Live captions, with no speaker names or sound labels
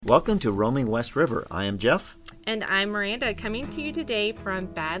Welcome to Roaming West River. I am Jeff. And I'm Miranda, coming to you today from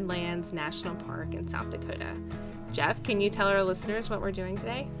Badlands National Park in South Dakota. Jeff, can you tell our listeners what we're doing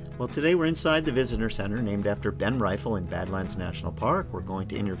today? Well, today we're inside the Visitor Center named after Ben Rifle in Badlands National Park. We're going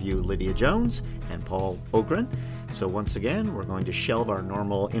to interview Lydia Jones and Paul Ogren. So once again, we're going to shelve our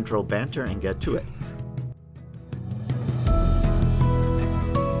normal intro banter and get to it.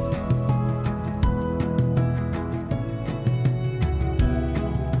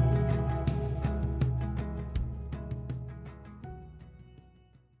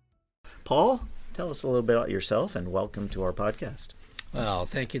 Paul, tell us a little bit about yourself and welcome to our podcast. Well,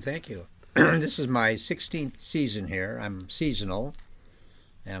 thank you. This is my 16th season here. I'm seasonal.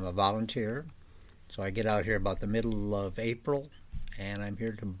 I'm a volunteer. So I get out here about the middle of April, and I'm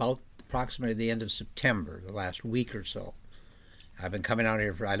here to about approximately the end of September, the last week or so. I've been coming out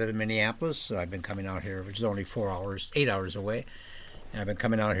here I live in Minneapolis, so I've been coming out here, which is only 8 hours away. And I've been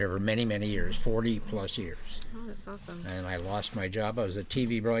coming out here for many, many years, 40 plus years. Oh, that's awesome. And I lost my job. I was a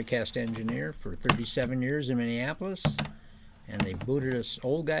TV broadcast engineer for 37 years in Minneapolis. And they booted us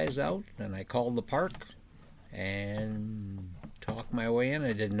old guys out, and I called the park and talked my way in.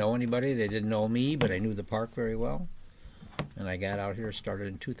 I didn't know anybody. They didn't know me, but I knew the park very well. And I got out here, started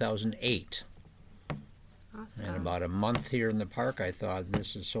in 2008. Awesome. And about a month here in the park, I thought,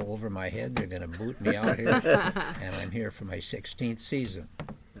 this is so over my head, they're going to boot me out here. And I'm here for my 16th season.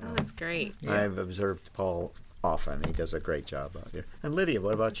 Oh, that's great. Yeah. I've observed Paul often. He does a great job out here. And Lydia,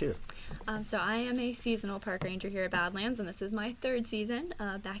 what about you? So I am a seasonal park ranger here at Badlands, and this is my third season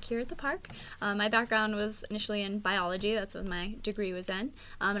back here at the park. My background was initially in biology. That's what my degree was in.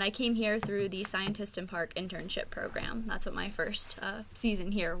 And I came here through the Scientist in Park internship program. That's what my first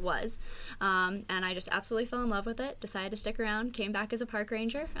season here was. And I just absolutely fell in love with it, decided to stick around, came back as a park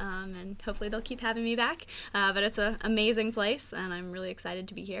ranger, and hopefully they'll keep having me back. But it's an amazing place, and I'm really excited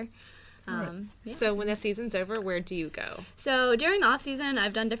to be here. Yeah. So when the season's over, where do you go? So during the off season,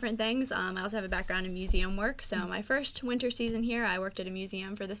 I've done different things. I also have a background in museum work. So my first winter season here, I worked at a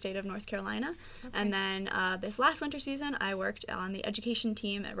museum for the state of North Carolina. Okay. And then this last winter season, I worked on the education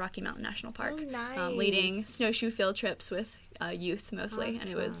team at Rocky Mountain National Park. Oh, nice. Leading snowshoe field trips with youth mostly. Awesome. And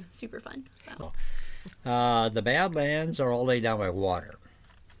it was super fun. So. The Badlands are all laid down by water.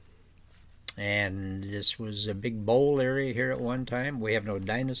 And this was a big bowl area here at one time. We have no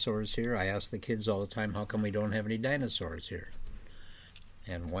dinosaurs here. I ask the kids all the time, how come we don't have any dinosaurs here?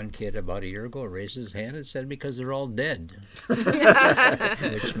 And one kid about a year ago raised his hand and said, because they're all dead.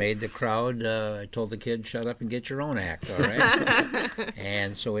 Which made the crowd, I told the kid, shut up and get your own act, all right?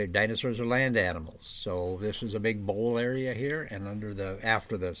 And so dinosaurs are land animals. So this was a big bowl area here, and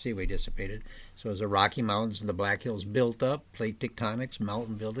after the seaway dissipated. So as the Rocky Mountains and the Black Hills built up, plate tectonics,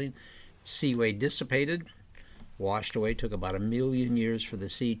 mountain building, seaway dissipated, washed away, took about 1 million years for the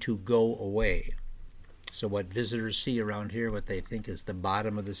sea to go away. So what visitors see around here, what they think is the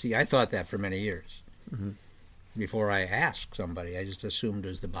bottom of the sea, I thought that for many years. Mm-hmm. Before I asked somebody, I just assumed it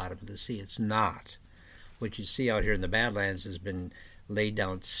was the bottom of the sea. It's not. What you see out here in the Badlands has been laid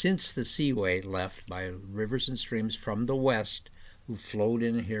down since the seaway left by rivers and streams from the west who flowed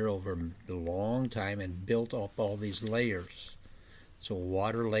in here over a long time and built up all these layers. So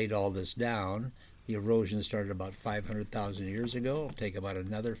water laid all this down. The erosion started about 500,000 years ago. It'll take about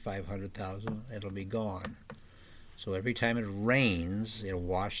another 500,000. It'll be gone. So every time it rains, it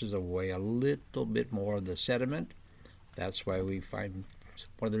washes away a little bit more of the sediment. That's why we find,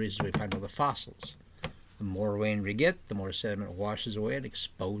 one of the reasons we find all the fossils. The more rain we get, the more sediment washes away and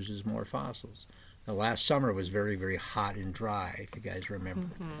exposes more fossils. The last summer was very, very hot and dry, if you guys remember.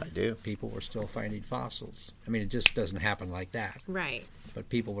 I do. People were still finding fossils. I mean, it just doesn't happen like that. Right. But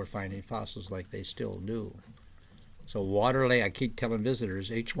people were finding fossils like they still do. So I keep telling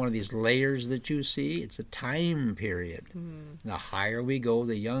visitors, each one of these layers that you see, it's a time period. Mm-hmm. The higher we go,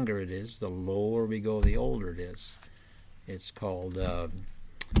 the younger it is. The lower we go, the older it is. It's called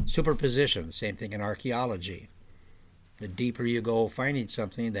superposition, same thing in archaeology. The deeper you go finding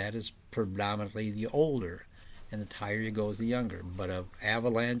something, that is predominantly the older, and the higher you go, the younger. But an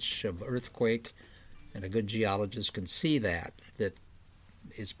avalanche, an earthquake, and a good geologist can see that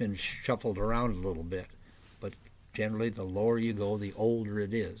it's been shuffled around a little bit. But generally, the lower you go, the older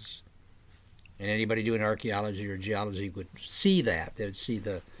it is. And anybody doing archaeology or geology would see that. They'd see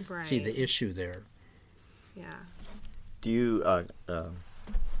the issue there. Yeah. Do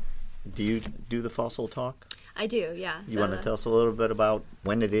you do the fossil talk? I do, yeah. You want to tell us a little bit about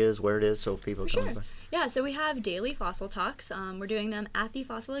when it is, where it is, so people For can... sure. Yeah, so we have daily fossil talks. We're doing them at the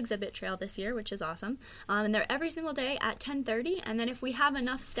Fossil Exhibit Trail this year, which is awesome. And they're every single day at 10:30. And then if we have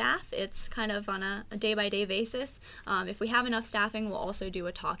enough staff, it's kind of on a day-by-day basis. If we have enough staffing, we'll also do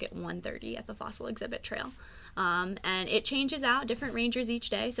a talk at 1:30 at the Fossil Exhibit Trail. And it changes out, different rangers each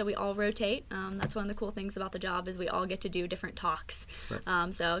day, so we all rotate. That's one of the cool things about the job is we all get to do different talks.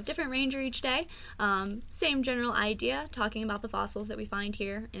 Right. So different ranger each day, same general idea, talking about the fossils that we find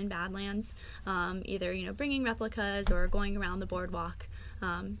here in Badlands, either bringing replicas or going around the boardwalk.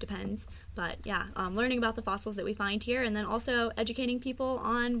 Depends. But yeah, learning about the fossils that we find here, and then also educating people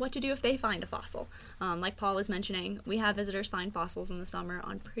on what to do if they find a fossil. Like Paul was mentioning, we have visitors find fossils in the summer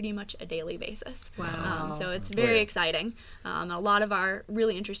on pretty much a daily basis. Wow. So it's very exciting. A lot of our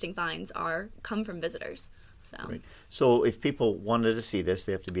really interesting finds come from visitors. So. Right. So if people wanted to see this,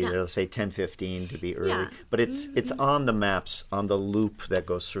 they have to be there, let's say 10:15 to be early. Yeah. But it's on the maps, on the loop that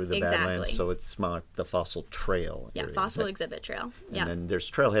goes through the Badlands, so it's marked the Fossil Trail. Yeah, area. Fossil Exhibit Trail. And then there's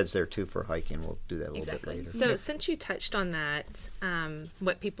trailheads there too for hiking. We'll do that a little bit later. So since you touched on that,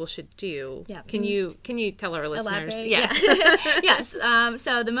 what people should do, can you tell our listeners? Elaborate? Yes. Yes.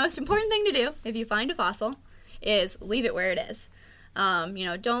 So the most important thing to do if you find a fossil is leave it where it is.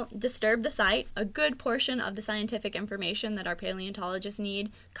 Don't disturb the site. A good portion of the scientific information that our paleontologists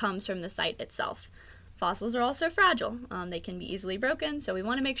need comes from the site itself. Fossils are also fragile. They can be easily broken, so we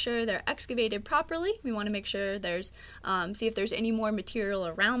want to make sure they're excavated properly. We want to make sure see if there's any more material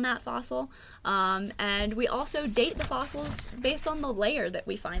around that fossil. And we also date the fossils based on the layer that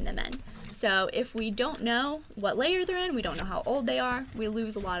we find them in. So if we don't know what layer they're in, we don't know how old they are, we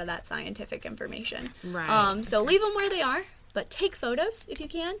lose a lot of that scientific information. Right. So leave them where they are. But take photos if you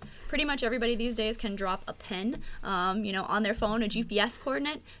can. Pretty much everybody these days can drop a pin, on their phone, a GPS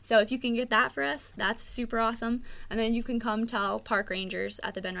coordinate. So if you can get that for us, that's super awesome. And then you can come tell park rangers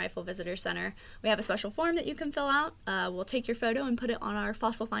at the Ben Rifle Visitor Center. We have a special form that you can fill out. We'll take your photo and put it on our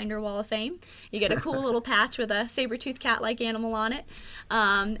Fossil Finder Wall of Fame. You get a cool little patch with a saber-toothed cat-like animal on it.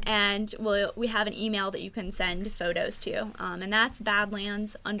 And we have an email that you can send photos to. And that's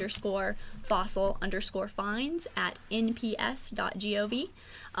badlands_fossil_finds at nps.gov.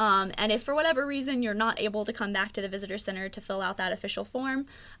 And if for whatever reason you're not able to come back to the visitor center to fill out that official form,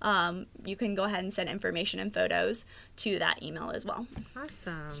 you can go ahead and send information and photos to that email as well.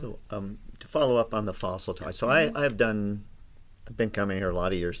 Awesome. So to follow up on the fossil talk, so I've been coming here a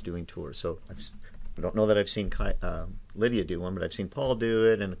lot of years doing tours. So I don't know that I've seen Lydia do one, but I've seen Paul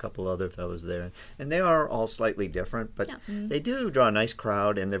do it and a couple other fellows there. And they are all slightly different, but they do draw a nice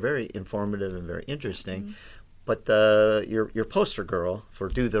crowd, and they're very informative and very interesting. But your poster girl for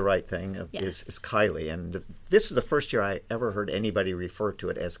Do the Right Thing is Kylie, and this is the first year I ever heard anybody refer to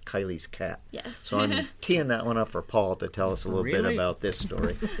it as Kylie's cat. Yes. So I'm teeing that one up for Paul to tell us a little bit about this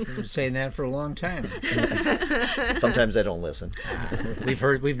story. You've been saying that for a long time. Sometimes I don't listen.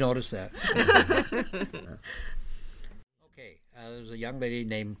 We've noticed that. Okay, there was a young lady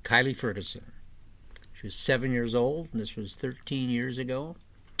named Kylie Ferguson. She was 7 years old, and this was 13 years ago.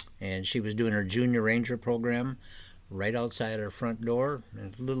 And she was doing her junior ranger program right outside her front door,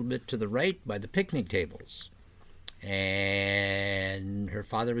 and a little bit to the right by the picnic tables. And her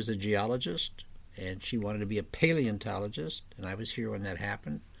father was a geologist, and she wanted to be a paleontologist, and I was here when that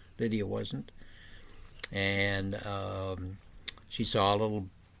happened. Lydia wasn't. And she saw a little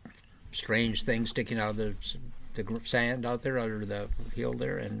strange thing sticking out of the sand out there under the hill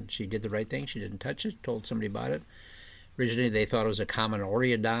there, and she did the right thing. She didn't touch it, told somebody about it. Originally, they thought it was a common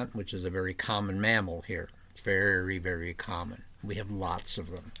oreodont, which is a very common mammal here. It's very, very common. We have lots of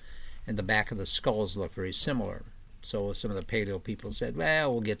them. And the back of the skulls look very similar. So some of the paleo people said,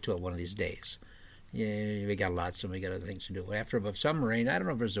 well, we'll get to it one of these days. Yeah, we got lots of them. We got other things to do. After some rain, I don't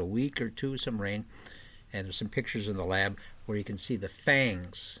know if it was a week or two, some rain, and there's some pictures in the lab where you can see the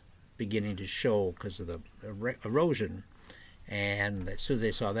fangs beginning to show because of the erosion. And as soon as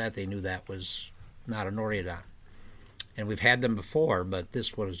they saw that, they knew that was not an oreodont. And we've had them before, but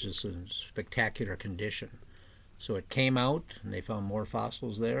this one was just in spectacular condition. So it came out, and they found more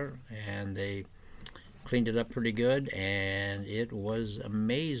fossils there, and they cleaned it up pretty good, and it was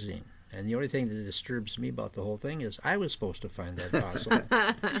amazing. And the only thing that disturbs me about the whole thing is I was supposed to find that fossil.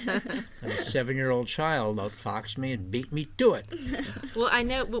 And a 7-year-old child outfoxed me and beat me to it. Well, I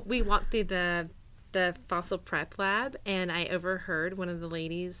know we walked through the fossil prep lab, and I overheard one of the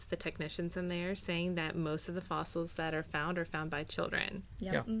ladies, the technicians in there, saying that most of the fossils that are found by children.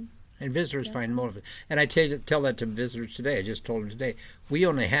 Yeah. And visitors find more of it. And I tell that to visitors today. I just told them today, we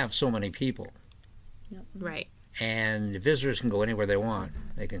only have so many people. Right. And the visitors can go anywhere they want.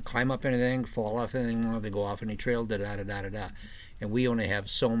 They can climb up anything, fall off anything, they go off any trail, da-da-da-da-da-da. and we only have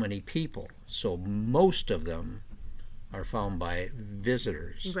so many people. So most of them are found by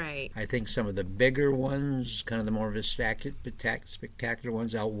visitors. Right. I think some of the bigger ones, kind of the more spectacular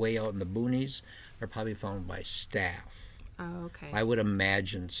ones out in the boonies, are probably found by staff. Oh, okay. I would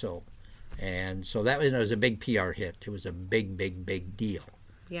imagine so. And so that was a big PR hit. It was a big, big, big deal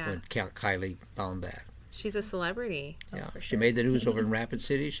when Kylie found that. She's a celebrity. Yeah, for she sure. made the news over in Rapid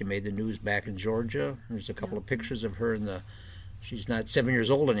City. She made the news back in Georgia. There's a couple of pictures of her she's not 7 years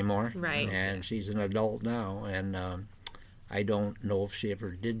old anymore. Right. And she's an adult now. And I don't know if she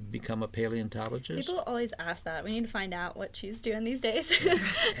ever did become a paleontologist. People always ask that. We need to find out what she's doing these days.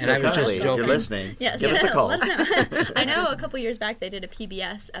 And I was just Kylie, if joking. you're listening, Yes. give us a call. Let us know. I know a couple years back they did a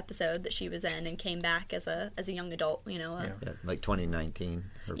PBS episode that she was in and came back as a young adult. Yeah, like 2019,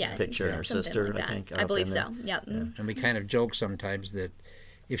 her Yeah, I think picture and so, her something sister, like I that. think. I believe so. Yep. Yeah. And we kind of joke sometimes that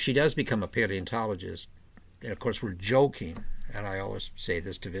if she does become a paleontologist, and of course we're joking, and I always say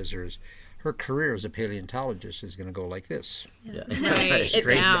this to visitors, her career as a paleontologist is going to go like this. Yeah. Right.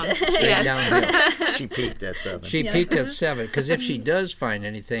 Straight down. Straight downhill. She peaked at 7. She peaked at 7, because if she does find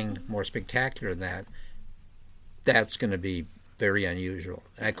anything more spectacular than that, that's going to be very unusual.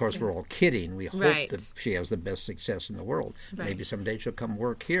 And of course, we're all kidding. We hope Right. that she has the best success in the world. Right. Maybe someday she'll come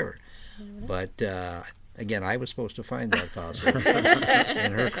work here. But again, I was supposed to find that fossil,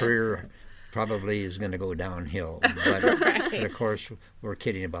 and her career probably is going to go downhill. But of course, we're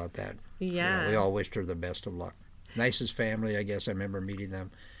kidding about that. Yeah. We all wished her the best of luck. Nicest family, I guess. I remember meeting them,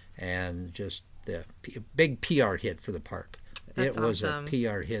 and just the big PR hit for the park. That's it was awesome. a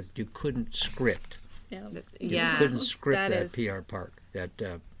PR hit. You couldn't script. Yeah. You Yeah. couldn't script That that is- PR park, that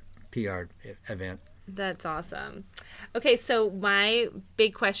PR event. That's awesome. Okay, so my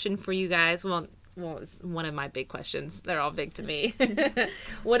big question for you guys, well, it's one of my big questions. They're all big to me.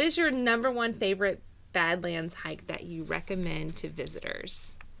 What is your number one favorite Badlands hike that you recommend to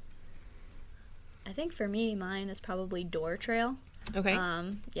visitors? I think for me, mine is probably Door Trail. Okay.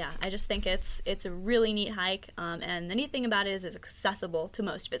 Yeah, I just think it's a really neat hike, and the neat thing about it is it's accessible to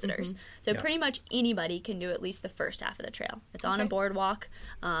most visitors. So pretty much anybody can do at least the first half of the trail. It's on a Okay. boardwalk,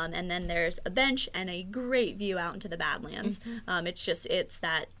 and then there's a bench and a great view out into the Badlands. It's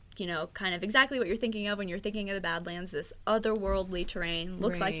that, kind of exactly what you're thinking of when you're thinking of the Badlands, this otherworldly terrain.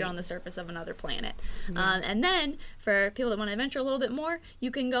 Looks like you're Right. on the surface of another planet. And then for people that want to adventure a little bit more,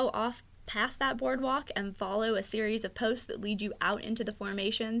 you can go off past that boardwalk and follow a series of posts that lead you out into the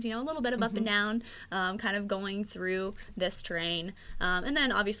formations, a little bit of up and down, kind of going through this terrain. And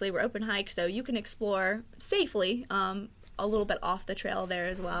then obviously we're open hike, so you can explore safely a little bit off the trail there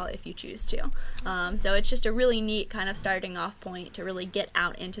as well if you choose to. So it's just a really neat kind of starting off point to really get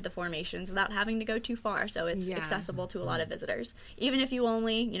out into the formations without having to go too far. So it's Yeah. accessible to a lot of visitors. Even if you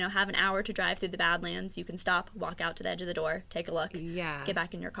only, have an hour to drive through the Badlands, you can stop, walk out to the edge of the door, take a look, Yeah. get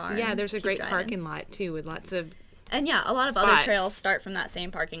back in your car. Yeah, and there's a keep great driving. parking lot, too, with lots of... And yeah, a lot of spots. other trails start from that same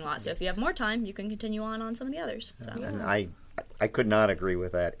parking lot. So if you have more time, you can continue on some of the others. So. And I could not agree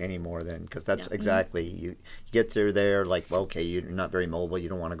with that any more than, because that's Yeah. exactly, you get through there, like, well, okay, you're not very mobile, you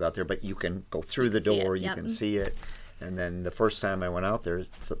don't want to go out there, but you can go through the can see it, door, you yep. can see it. And then the first time I went out there,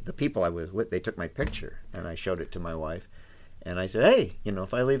 so the people I was with, they took my picture, and I showed it to my wife. And I said, hey,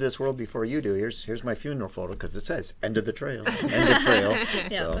 if I leave this world before you do, here's my funeral photo, because it says, end of the trail, end of trail.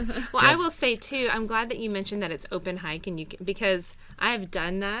 So, Well, I will say, too, I'm glad that you mentioned that it's open hike, and because I have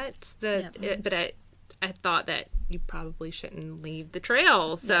done that, but I thought that you probably shouldn't leave the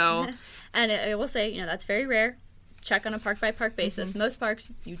trail, so... And I will say, that's very rare. Check on a park by park basis. Most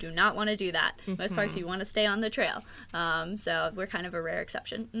parks, you do not want to do that. Most parks, you want to stay on the trail. So we're kind of a rare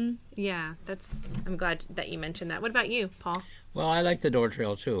exception. Yeah, I'm glad that you mentioned that. What about you, Paul? Well, I like the Door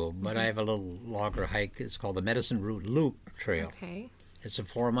Trail too, but I have a little longer hike. It's called the Medicine Root Loop Trail. Okay. It's a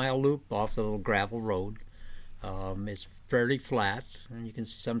 4-mile loop off the little gravel road. It's fairly flat, and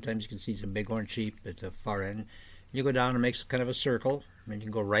sometimes you can see some bighorn sheep at the far end. You go down and it makes kind of a circle, and you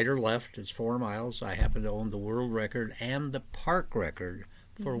can go right or left. It's 4 miles. I happen to own the world record and the park record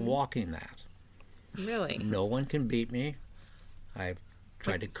for walking that. Really? No one can beat me. I've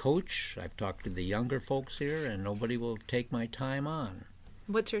tried to coach. I've talked to the younger folks here, and nobody will take my time on.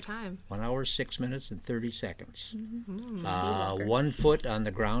 What's your time? 1 hour, 6 minutes, and 30 seconds. Speed walker. 1 foot on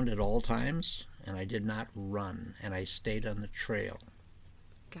the ground at all times, and I did not run, and I stayed on the trail.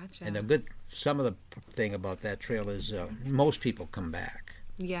 Gotcha. And some of the thing about that trail is most people come back.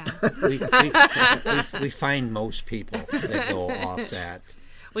 Yeah. We find most people that go off that.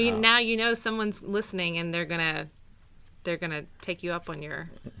 Well, now someone's listening, and they're gonna take you up on your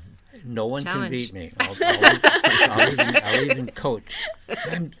No one Challenge. can beat me. I'll even coach.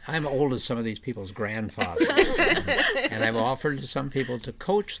 I'm old as some of these people's grandfathers, and I've offered to some people to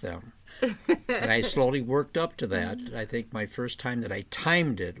coach them. And I slowly worked up to that. I think my first time that I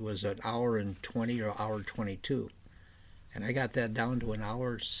timed it was an hour and 20 or hour 22. And I got that down to an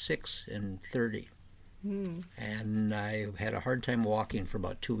hour 6 and 30. And I had a hard time walking for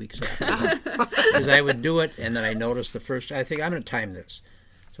about 2 weeks after that. Because I would do it, and then I noticed I think I'm going to time this.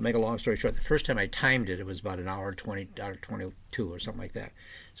 So make a long story short, the first time I timed it, it was about an hour 20, hour 22 or something like that.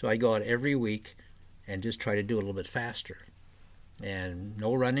 So I go out every week and just try to do a little bit faster. And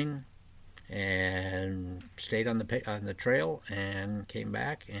no running, and stayed on the trail and came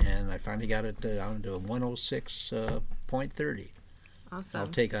back, and I finally got it down to 106.30. Awesome. I'll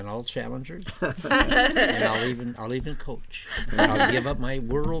take on all challengers, and I'll even coach. And I'll give up my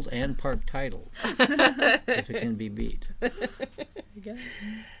world and park title if it can be beat.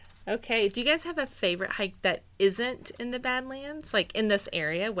 Okay. Do you guys have a favorite hike that isn't in the Badlands, like in this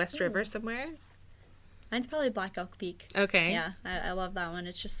area, West River somewhere? Mine's probably Black Elk Peak. Okay. Yeah, I love that one.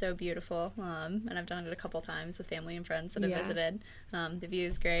 It's just so beautiful. And I've done it a couple times with family and friends that have visited. The view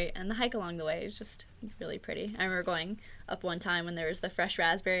is great, and the hike along the way is just really pretty. I remember going up one time when there was the fresh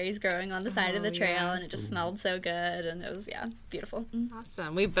raspberries growing on the side of the trail, and it just smelled so good, and it was, beautiful.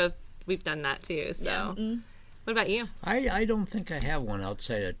 Awesome. We've done that too, so. Yeah. What about you? I don't think I have one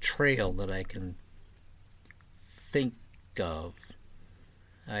outside a trail that I can think of.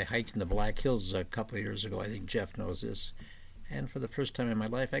 I hiked in the Black Hills a couple of years ago. I think Jeff knows this. And for the first time in my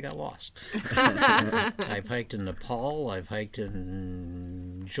life, I got lost. I've hiked in Nepal, I've hiked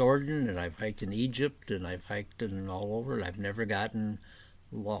in Jordan, and I've hiked in Egypt, and I've hiked in all over. And I've never gotten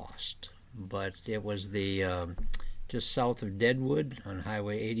lost. But it was the just south of Deadwood on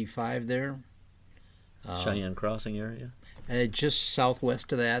Highway 85 there. Cheyenne Crossing area? Just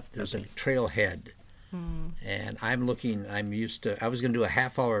southwest of that, there's a trailhead. And I was going to do a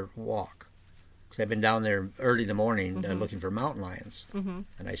half-hour walk, because I've been down there early in the morning looking for mountain lions.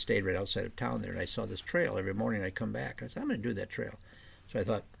 And I stayed right outside of town there, and I saw this trail every morning. I'd come back. I said, I'm going to do that trail. So I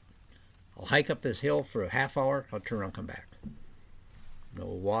thought, I'll hike up this hill for a half hour, I'll turn around and come back. No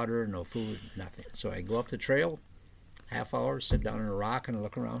water, no food, nothing. So I go up the trail, half hour, sit down on a rock and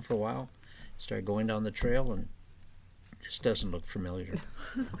look around for a while, start going down the trail, and it just doesn't look familiar.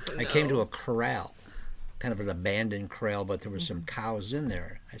 I came to a corral, kind of an abandoned corral, but there were some cows in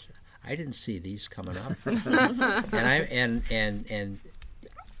there. I said, I didn't see these coming up. and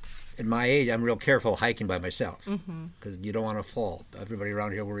at my age, I'm real careful hiking by myself, because you don't want to fall. Everybody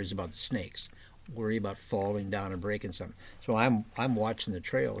around here worries about the snakes, worry about falling down and breaking something. So I'm watching the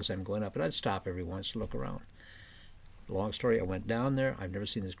trail as I'm going up, and I'd stop every once to look around. Long story, I went down there. I've never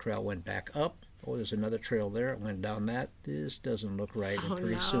seen this trail. Went back up. Oh, there's another trail there. Went down that. This doesn't look right. And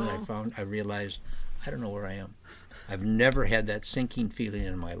pretty soon I realized, I don't know where I am. I've never had that sinking feeling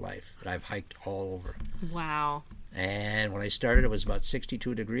in my life. I've hiked all over. Wow. And when I started, it was about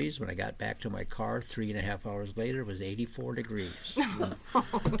 62 degrees. When I got back to my car 3.5 hours later, it was 84 degrees.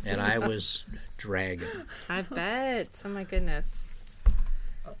 And I was dragging. I bet. Oh, my goodness.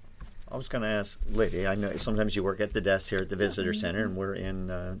 I was going to ask Lydia, I know sometimes you work at the desk here at the Visitor Center, and we're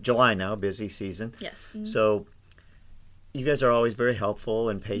in July now, busy season. Yes. So you guys are always very helpful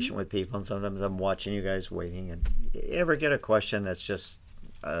and patient with people, and sometimes I'm watching you guys waiting. And you ever get a question that's just,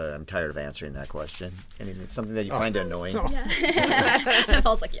 I'm tired of answering that question? Anything, something that you find annoying? Yeah.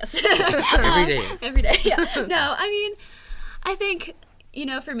 Paul's like, yes. Every day. Every day, yeah. No, I mean, I think,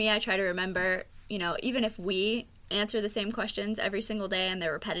 for me, I try to remember, even if we answer the same questions every single day and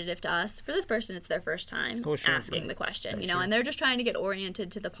they're repetitive to us, for this person it's their first time asking the question, and they're just trying to get oriented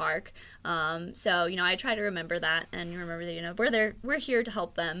to the park. So I try to remember that, and remember that we're here to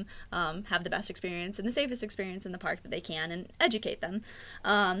help them have the best experience and the safest experience in the park that they can, and educate them.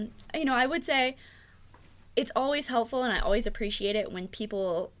 I would say it's always helpful, and I always appreciate it when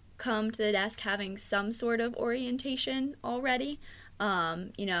people come to the desk having some sort of orientation already.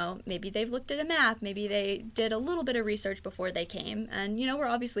 Maybe they've looked at a map, maybe they did a little bit of research before they came, and, we're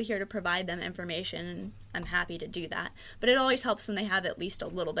obviously here to provide them information, and I'm happy to do that. But it always helps when they have at least a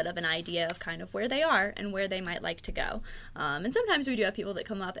little bit of an idea of kind of where they are and where they might like to go. And sometimes we do have people that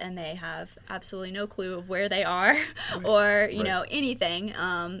come up and they have absolutely no clue of where they are, or, anything,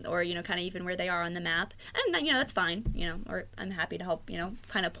 or, kind of even where they are on the map. And, that's fine, or I'm happy to help,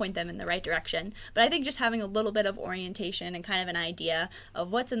 kind of point them in the right direction. But I think just having a little bit of orientation and kind of an idea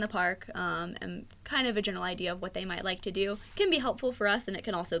of what's in the park, and kind of a general idea of what they might like to do can be helpful for us, and it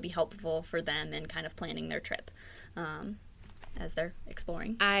can also be helpful for them in kind of planning their trip. as they're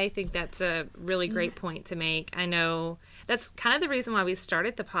exploring. I think that's a really great point to make. I know that's kind of the reason why we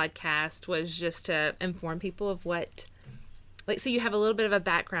started the podcast, was just to inform people of what, like, so you have a little bit of a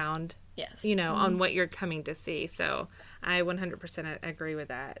background, Yes. on what you're coming to see. So I 100% agree with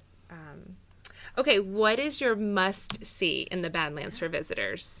that. Okay, what is your must see in the Badlands for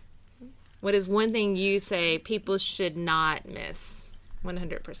visitors? What is one thing you say people should not miss?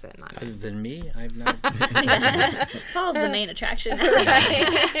 100% not Other miss. than me, I've not. Paul's the main attraction.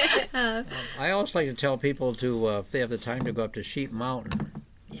 I always like to tell people to, if they have the time, to go up to Sheep Mountain.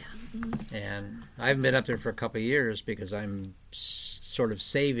 Yeah. And I haven't been up there for a couple of years because I'm sort of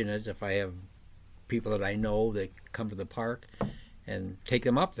saving it if I have people that I know that come to the park, and take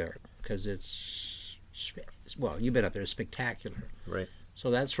them up there, because well, you've been up there, it's spectacular. Right. So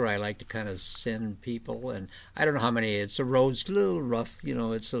that's where I like to kind of send people, and I don't know how many. The road's a little rough,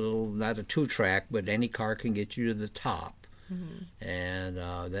 it's a little, not a 2-track, but any car can get you to the top. Mm-hmm. And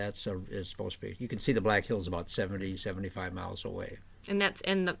it's supposed to be, you can see the Black Hills about 75 miles away. And that's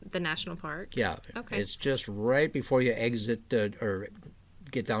in the national park? Yeah. Okay. It's just right before you exit or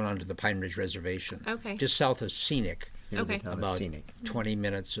get down onto the Pine Ridge Reservation. Okay. Just south of Scenic. Okay. About Scenic. 20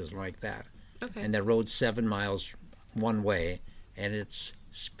 minutes is like that. Okay. And that road's 7 miles one way, and it's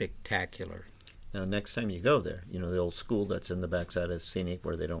spectacular. Now, next time you go there, the old school that's in the backside of Scenic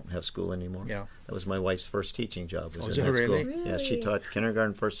where they don't have school anymore. Yeah. That was my wife's first teaching job. Was Oh, is in it that really? school. Yeah, she taught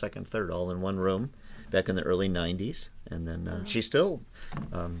kindergarten, first, second, third, all in one room back in the early 90s. And then she still,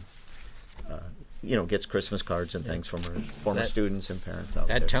 gets Christmas cards and things from her former students and parents out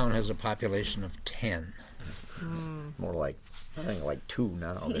there. That town has a population of 10. More like, I think, like 2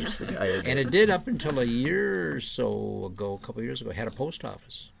 now. There's And it did up until a year or so ago, a couple of years ago, had a post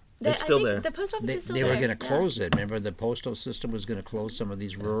office. It's still I think there. The post office is still They there. were going to close it. Remember, the postal system was going to close some of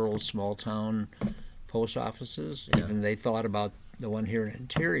these rural, small town post offices. Yeah. Even they thought about the one here in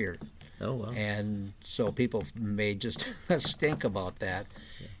Interior. Oh, wow. And so people made just a stink about that.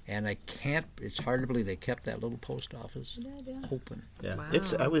 And it's hard to believe they kept that little post office open. Yeah, Wow.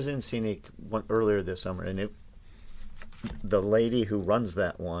 I was in Scenic earlier this summer, and the lady who runs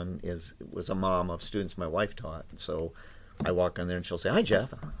that one was a mom of students my wife taught. So I walk in there and she'll say, "Hi,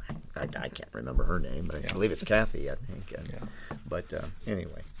 Jeff." I can't remember her name, but I believe it's Kathy, I think. But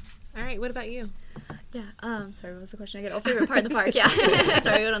anyway. All right, what about you? Yeah. Sorry, what was the question again? Oh, favorite part of the park. Yeah.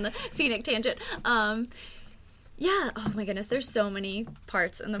 Sorry, we went on the scenic tangent. Yeah. Oh my goodness, there's so many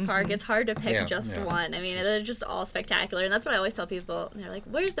parts in the park. It's hard to pick just one. I mean, they're just all spectacular, and that's what I always tell people. They're like,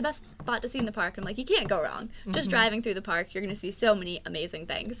 "Where's the best spot to see in the park?" I'm like, "You can't go wrong. Just driving through the park, you're going to see so many amazing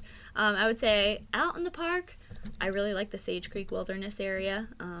things." I would say out in the park, I really like the Sage Creek Wilderness area.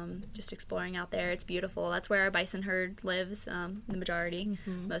 Just exploring out there, it's beautiful. That's where our bison herd lives, the majority,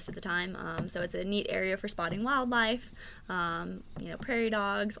 most of the time. So it's a neat area for spotting wildlife. Prairie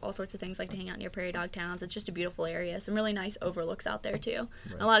dogs, all sorts of things like to hang out near prairie dog towns. It's just a beautiful area. Some really nice overlooks out there too.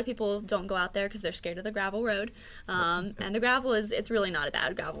 Right. A lot of people don't go out there because they're scared of the gravel road. And the gravel it's really not a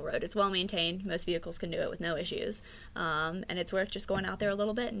bad gravel road. It's well maintained. Most vehicles can do it with no issues. And it's worth just going out there a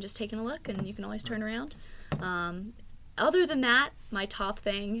little bit and just taking a look, and you can always turn around. Other than that, my top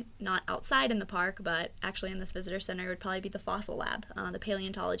thing, not outside in the park, but actually in this visitor center, would probably be the fossil lab, the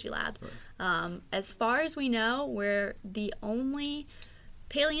paleontology lab. Right. As far as we know, we're the only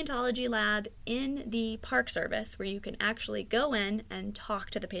paleontology lab in the Park Service where you can actually go in and talk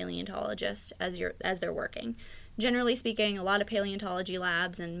to the paleontologist as they're working. Generally speaking, a lot of paleontology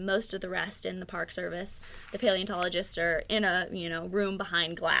labs and most of the rest in the Park Service, the paleontologists are in a room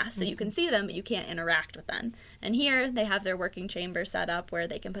behind glass, so you can see them, but you can't interact with them. And here they have their working chamber set up where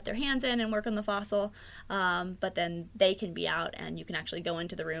they can put their hands in and work on the fossil, but then they can be out and you can actually go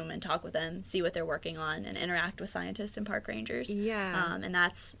into the room and talk with them, see what they're working on, and interact with scientists and park rangers. Yeah. And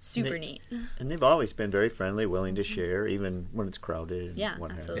that's super neat. And they've always been very friendly, willing to share, even when it's crowded. Yeah,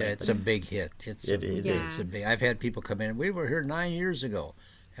 and absolutely. Yeah, it's a big hit. It's a big. I've had people come in. We were here 9 years ago,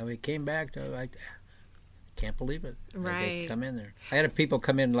 and we came back to like, can't believe it. Right. They come in there. I had people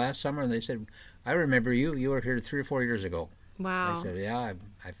come in last summer, and they said, "I remember you. You were here 3 or 4 years ago." Wow. I said, "Yeah,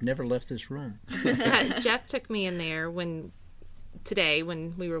 I've never left this room." Jeff took me in there when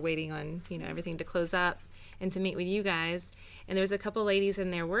we were waiting on everything to close up and to meet with you guys. And there was a couple ladies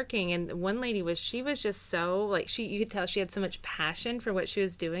in there working, and one lady was just so you could tell she had so much passion for what she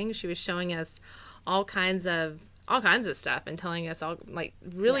was doing. She was showing us all kinds of stuff and telling us all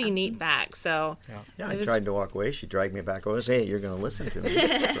really neat facts. So I tried to walk away. She dragged me back. I was, "Hey, you're going to listen to me."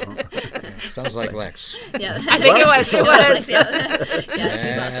 So. Sounds like Lex. Yeah, I think it was. Yeah,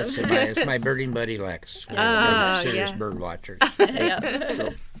 she's awesome. It's my birding buddy Lex. Serious bird watcher.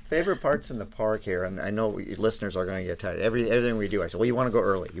 So favorite parts in the park here, and I know listeners are going to get tired. Everything we do, I say, well, you want to go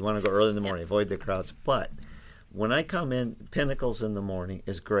early. You want to go early in the morning, avoid the crowds. But when I come in, Pinnacles in the morning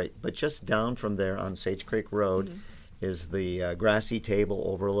is great. But just down from there on Sage Creek Road is the grassy table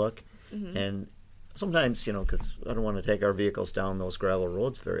overlook. And sometimes, because I don't want to take our vehicles down those gravel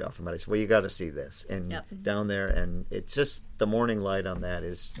roads very often, but I said, well, you got to see this. And down there, and it's just the morning light on that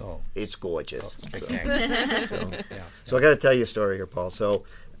is, it's gorgeous. So I got to tell you a story here, Paul. So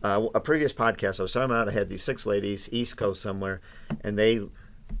a previous podcast I was talking about, I had these 6 ladies, East Coast somewhere, and they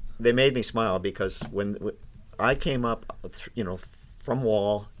made me smile because when I came up, from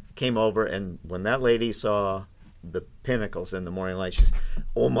Wall, came over, and when that lady saw the Pinnacles in the morning light, she says,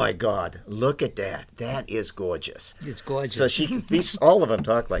 oh my God, look at that. That is gorgeous. It's gorgeous. So all of them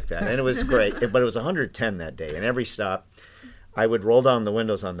talked like that, and it was great. But it was 110 that day, and every stop, I would roll down the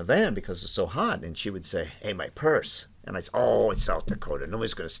windows on the van because it's so hot, and she would say, hey, my purse. And I said, oh, it's South Dakota.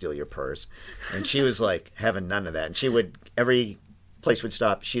 Nobody's going to steal your purse. And she was like having none of that. And she would, every place would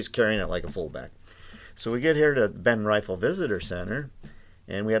stop, she's carrying it like a fullback. So we get here to Ben Rifle Visitor Center,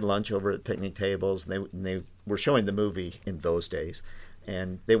 and we had lunch over at picnic tables. And they were showing the movie in those days.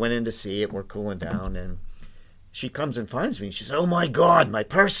 And they went in to see it. We're cooling down. And she comes and finds me. And she says, oh, my God, my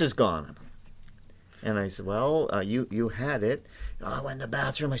purse is gone. And I said, well, you had it. Oh, I went in the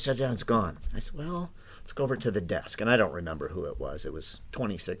bathroom. I sat down. It's gone. I said, well, let's go over to the desk. And I don't remember who it was. It was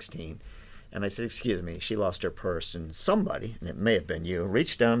 2016. And I said, excuse me. She lost her purse. And somebody, and it may have been you,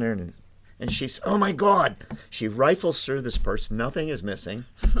 reached down there and she said, oh, my God. She rifles through this purse. Nothing is missing.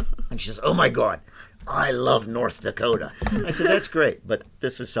 And she says, oh, my God, I love North Dakota. I said, that's great, but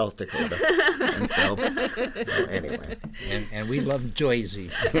this is South Dakota. And so, anyway. And we love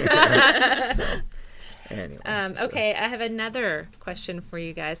Joyzy. Anyway. Okay, I have another question for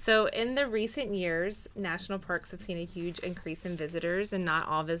you guys. So in the recent years, national parks have seen a huge increase in visitors, and not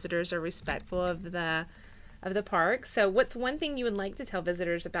all visitors are respectful of the park. So what's one thing you would like to tell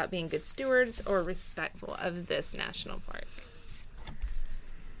visitors about being good stewards or respectful of this national park?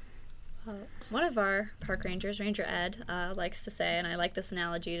 One of our park rangers, Ranger Ed, likes to say, and I like this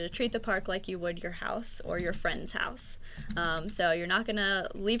analogy, to treat the park like you would your house or your friend's house. So you're not going to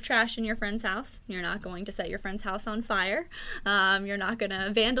leave trash in your friend's house. You're not going to set your friend's house on fire. You're not going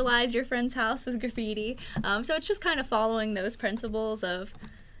to vandalize your friend's house with graffiti. So it's just kind of following those principles of,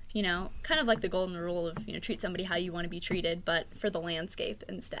 kind of like the golden rule of, treat somebody how you want to be treated, but for the landscape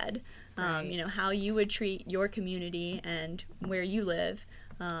instead. Right. How you would treat your community and where you live.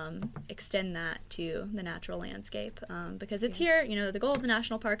 Extend that to the natural landscape because it's here. The goal of the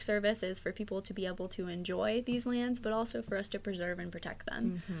National Park Service is for people to be able to enjoy these lands, but also for us to preserve and protect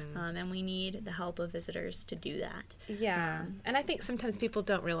them. And we need the help of visitors to do that. Yeah, and I think sometimes people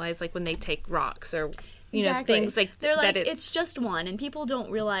don't realize, like when they take rocks or exactly. Things like they're that, like it's just one, and people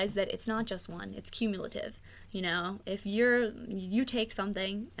don't realize that it's not just one; it's cumulative. If you take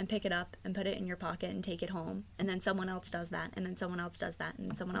something and pick it up and put it in your pocket and take it home, and then someone else does that, and then someone else does that,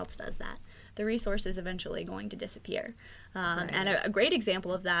 and someone else does that, the resource is eventually going to disappear. Right. And a great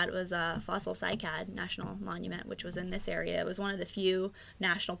example of that was Fossil Cycad National Monument, which was in this area. It was one of the few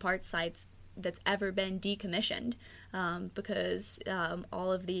national park sites that's ever been decommissioned because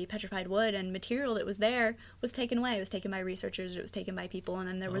all of the petrified wood and material that was there was taken away. It was taken by researchers, it was taken by people, and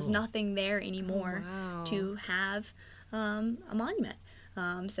then there was nothing there anymore to have a monument.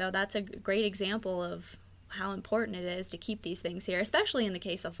 So that's a great example of how important it is to keep these things here, especially in the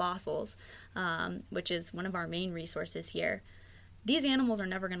case of fossils, which is one of our main resources here. These animals are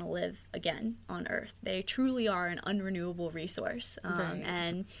never going to live again on Earth. They truly are an unrenewable resource. Right.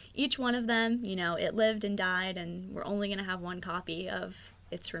 And each one of them, it lived and died, and we're only going to have one copy of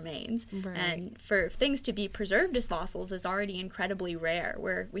its remains. Right. And for things to be preserved as fossils is already incredibly rare,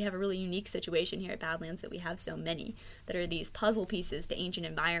 where we have a really unique situation here at Badlands that we have so many that are these puzzle pieces to ancient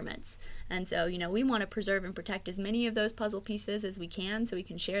environments. And so, we want to preserve and protect as many of those puzzle pieces as we can so we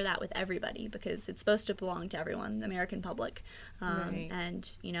can share that with everybody, because it's supposed to belong to everyone, the American public. Right.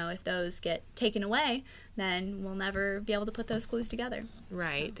 And, if those get taken away, then we'll never be able to put those clues together.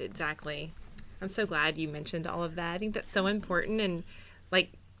 Right, exactly. I'm so glad you mentioned all of that. I think that's so important, and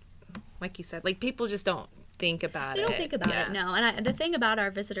like you said, people just don't think about it. They don't think about it, no. And the thing about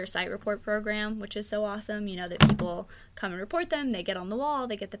our visitor site report program, which is so awesome, that people come and report them, they get on the wall,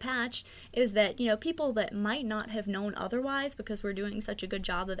 they get the patch, is that, people that might not have known otherwise, because we're doing such a good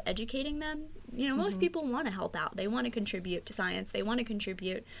job of educating them, most people want to help out. They want to contribute to science. They want to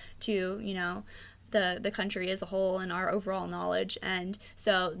contribute to, the country as a whole and our overall knowledge, and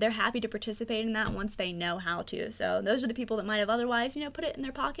so they're happy to participate in that once they know how to. So those are the people that might have otherwise, put it in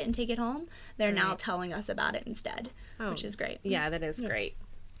their pocket and take it home. They're now telling us about it instead, which is great. Yeah, that is great.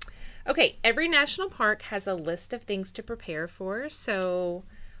 Okay, every national park has a list of things to prepare for. So,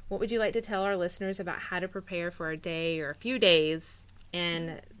 what would you like to tell our listeners about how to prepare for a day or a few days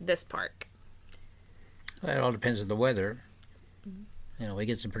in this park? Well, it all depends on the weather. You know, we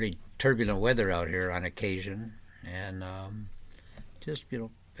get some pretty turbulent weather out here on occasion, and just if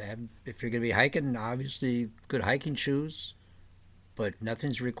you're going to be hiking, obviously good hiking shoes, but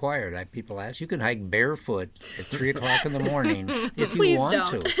nothing's required. People ask, you can hike barefoot at 3 o'clock in the morning if you want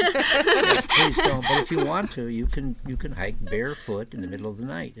to. Yeah, please don't. But if you want to, you can hike barefoot in the middle of the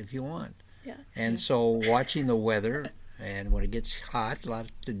night if you want. Yeah. And so watching the weather, and when it gets hot, a lot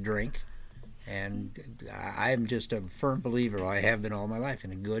to drink. And I'm just a firm believer, I have been all my life,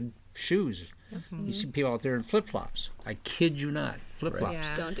 in good shoes. Mm-hmm. You see people out there in flip-flops. I kid you not, flip-flops.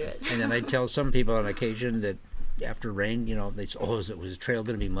 Yeah. Don't do it. And then I tell some people on occasion that after rain, they say, was the trail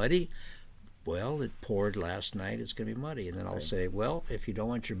going to be muddy? Well, it poured last night, it's going to be muddy. And then I'll say, well, if you don't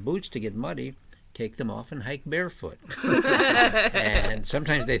want your boots to get muddy, take them off and hike barefoot. And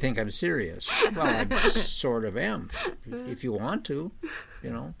sometimes they think I'm serious. Well, I sort of am. If you want to,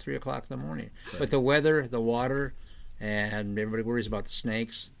 3 o'clock in the morning. Right. But the weather, the water, and everybody worries about the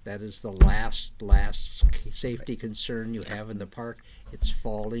snakes. That is the last safety concern you have in the park. It's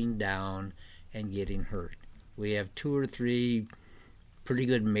falling down and getting hurt. We have 2 or 3 pretty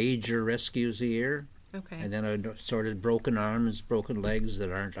good major rescues a year. Okay. And then a sort of broken arms, broken legs that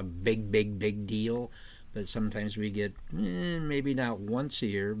aren't a big deal. But sometimes we get, maybe not once a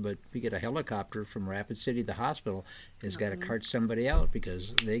year, but we get a helicopter from Rapid City. The hospital has got to cart somebody out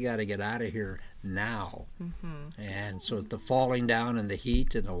because they got to get out of here now. Mm-hmm. And so it's the falling down and the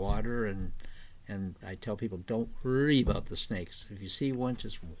heat and the water, and I tell people, don't worry about the snakes. If you see one,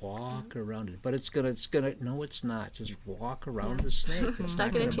 just walk around it. But it's gonna. No, it's not. Just walk around the snake. It's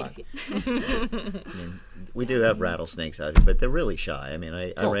not gonna chase you. We do have rattlesnakes out here, but they're really shy.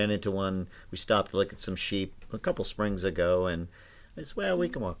 I ran into one. We stopped to look at some sheep a couple springs ago, and I said, well, we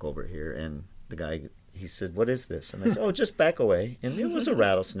can walk over here. And the guy, he said, what is this? And I said, oh, just back away. And it was a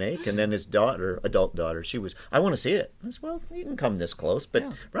rattlesnake. And then his adult daughter, I want to see it. I said, well, you can come this close. But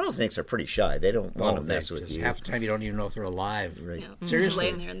rattlesnakes are pretty shy. They don't want to mess with you. Half the time you don't even know if they're alive. Right. Yeah. Seriously. Just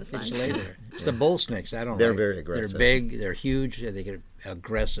laying there in the sun. Just lay there. It's the bull snakes. They're very aggressive. They're big. They're huge. They get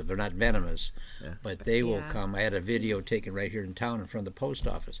aggressive. They're not venomous. Yeah. But they will come. I had a video taken right here in town in front of the post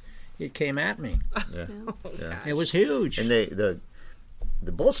office. It came at me. Yeah. Yeah. It was huge. And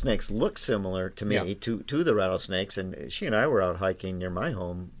the bull snakes look similar to me to the rattlesnakes, and she and I were out hiking near my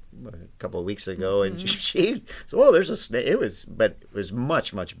home a couple of weeks ago, and she said, "Oh, there's a snake." It was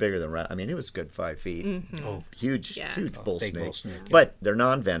much bigger than it was a good 5 feet. Mm-hmm. Oh, huge bull big snake. Bull snake. But they're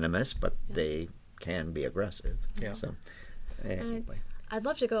non-venomous, but they can be aggressive. Yeah. So anyway. I'd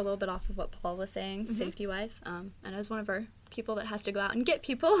love to go a little bit off of what Paul was saying, safety-wise. And as one of our people that has to go out and get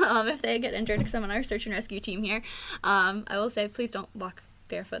people if they get injured, because I'm on our search and rescue team here, I will say, please don't walk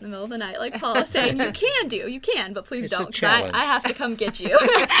barefoot in the middle of the night, like Paul was saying. You can, but please don't, because I have to come get you.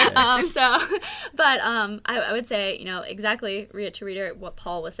 I would say, exactly to reiterate what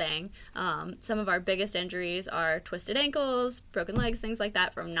Paul was saying, some of our biggest injuries are twisted ankles, broken legs, things like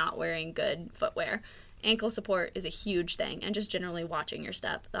that from not wearing good footwear. Ankle support is a huge thing, and just generally watching your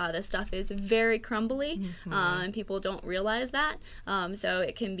step. This stuff is very crumbly, and people don't realize that. So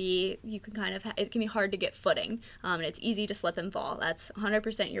it can be, it can be hard to get footing, and it's easy to slip and fall. That's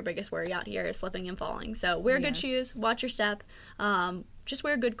 100% your biggest worry out here is slipping and falling. So wear good shoes, watch your step. Just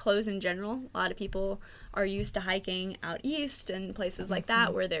wear good clothes in general. A lot of people are used to hiking out east and places like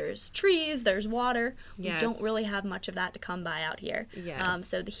that where there's trees, there's water. We don't really have much of that to come by out here.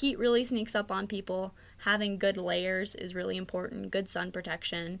 So the heat really sneaks up on people. Having good layers is really important, good sun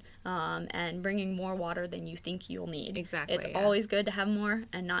protection, and bringing more water than you think you'll need. Exactly. It's always good to have more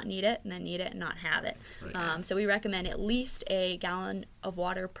and not need it, and then need it and not have it. Right. So we recommend at least a gallon of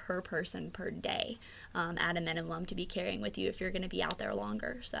water per person per day at a minimum to be carrying with you if you're going to be out there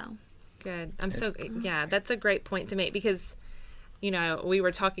longer. So good. That's a great point to make, because we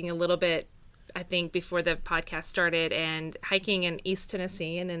were talking a little bit, I think, before the podcast started, and hiking in East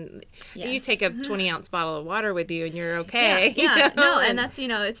Tennessee, and then you take a 20-ounce bottle of water with you and you're okay. And that's,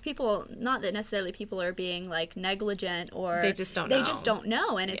 it's people, not that necessarily people are being like negligent, or they just don't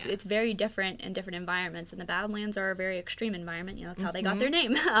know. And it's very different in different environments, and the Badlands are a very extreme environment. That's how they got their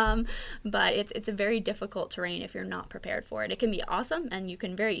name. But it's a very difficult terrain if you're not prepared for it. It can be awesome, and you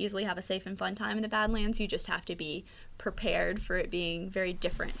can very easily have a safe and fun time in the Badlands. You just have to be prepared for it being very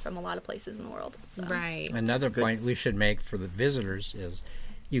different from a lot of places in the world. So. Right. Another point we should make for the visitors is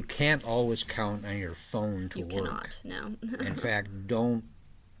you can't always count on your phone to work. You cannot, no. In fact, don't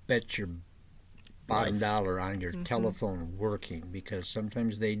bet your bottom life. dollar on your telephone working, because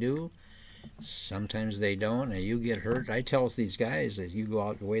sometimes they do, sometimes they don't, and you get hurt. I tell these guys as you go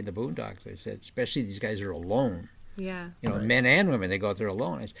out the way of the boondocks, I said, especially these guys are alone. Yeah. You know, Right. men and women, they go out there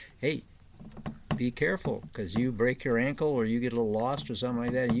alone. I said, hey, be careful, because you break your ankle or you get a little lost or something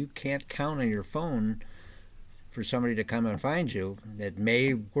like that, and you can't count on your phone for somebody to come and find you. It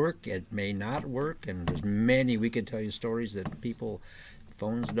may work, it may not work, and there's many, we could tell you stories that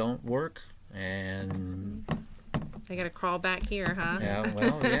phones don't work, and I got to crawl back here, huh? yeah,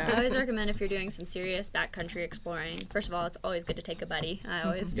 well, I yeah. always recommend if you're doing some serious backcountry exploring, first of all, it's always good to take a buddy. I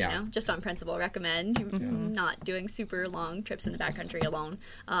always, Yeah. you know, just on principle, recommend not doing super long trips in the backcountry alone.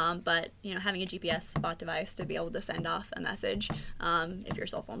 But, you know, having a GPS spot device to be able to send off a message if your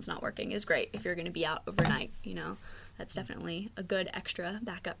cell phone's not working is great. If you're going to be out overnight, you know, that's definitely a good extra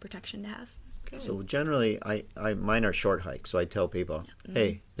backup protection to have. So generally, mine are short hikes. So I tell people,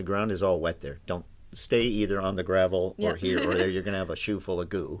 hey, the ground is all wet there. Don't stay either on the gravel or Yep. here or there. You're going to have a shoe full of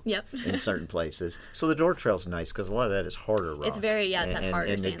goo Yep. in certain places. So the door trail's nice because a lot of that is harder rock. It's very, it's that harder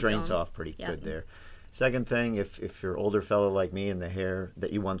and it drains sandstone. off pretty Yep. good there. Second thing, if you're an older fellow like me and the hair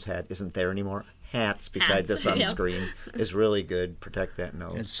that you once had isn't there anymore, hats beside the Hats, yeah. sunscreen is really good. Protect that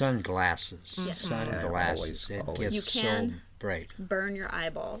nose. And sunglasses. Yes. Sunglasses. Yeah, It always. gets You so can bright. burn your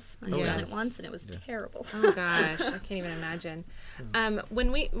eyeballs. I've yeah. done it once and it was terrible. Oh gosh, I can't even imagine.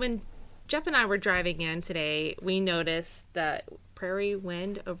 When Jeff and I were driving in today, we noticed the Prairie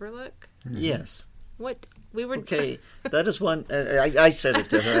Wind Overlook. Yes. What we were Okay, that is one. I said it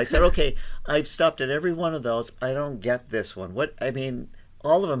to her. I said, okay, I've stopped at every one of those. I don't get this one. What I mean,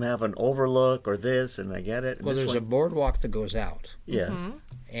 all of them have an overlook or this, and I get it. And Well, this there's a one, boardwalk that goes out, yes.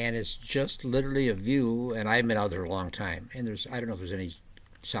 and it's just literally a view, and I've been out there a long time, and I don't know if there's any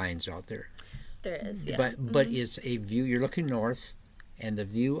signs out there, There is, yeah. but it's a view. You're looking north, and the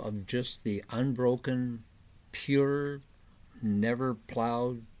view of just the unbroken, pure, never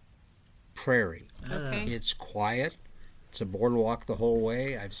plowed prairie. okay. It's quiet. It's a boardwalk the whole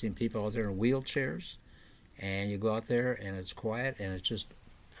way. I've seen people out there in wheelchairs, and you go out there and it's quiet and it's just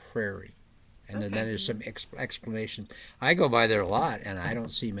prairie. And then there's some explanations. I go by there a lot and I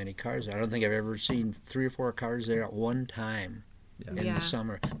don't see many cars. I don't think I've ever seen 3 or 4 cars there at one time in Yeah. the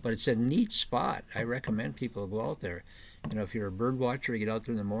summer. But it's a neat spot. I recommend people go out there. You know, if you're a bird watcher, you get out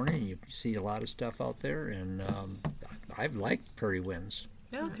there in the morning, you see a lot of stuff out there, and I've liked prairie winds.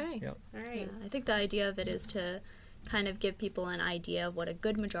 Okay. Yep. All right. Yeah, I think the idea of it is to kind of give people an idea of what a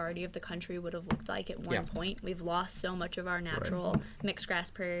good majority of the country would have looked like at one Yeah. point. We've lost so much of our natural mixed grass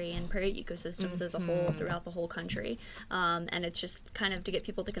prairie and prairie ecosystems as a whole throughout the whole country. And it's just kind of to get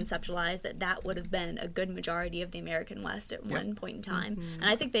people to conceptualize that that would have been a good majority of the American West at one point in time. And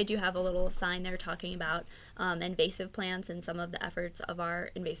I think they do have a little sign there talking about invasive plants and some of the efforts of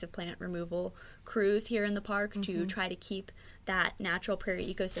our invasive plant removal crews here in the park to try to keep that natural prairie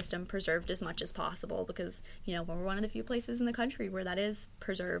ecosystem preserved as much as possible, because you know we're one of the few places in the country where that is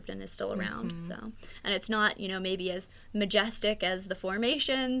preserved and is still around. So, and it's not, you know, maybe as majestic as the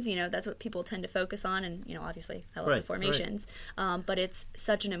formations, you know, that's what people tend to focus on, and you know, obviously I love the formations, but it's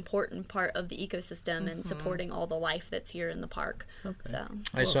such an important part of the ecosystem and supporting all the life that's here in the park. So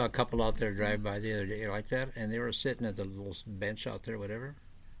I saw a couple out there drive by the other day like that, and they were sitting at the little bench out there, whatever,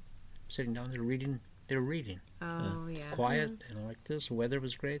 sitting down there reading. They were reading. Oh yeah. Quiet and like this. The weather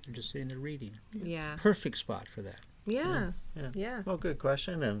was great. They're just sitting there reading. Yeah. Perfect spot for that. Yeah. Yeah. Yeah. Well, good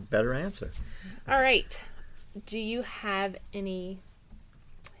question and better answer. All right. Do you have any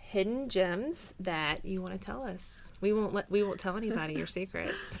hidden gems that you want to tell us? We won't tell anybody your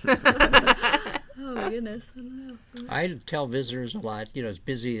secrets. oh my goodness, I don't know. I tell visitors a lot, you know, it's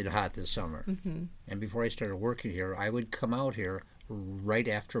busy and hot this summer. And before I started working here, I would come out here right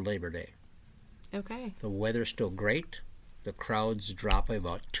after Labor Day. Okay. The weather's still great. The crowds drop by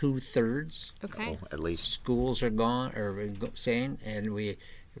about 2/3. Okay. Oh, at least. Schools are gone, or saying, and we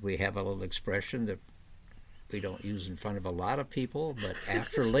have a little expression that we don't use in front of a lot of people, but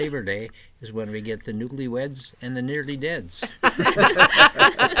after Labor Day is when we get the newlyweds and the nearly deads. Because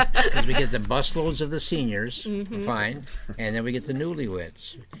we get the busloads of the seniors, fine, and then we get the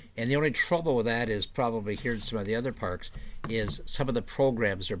newlyweds. And the only trouble with that is probably here in some of the other parks is some of the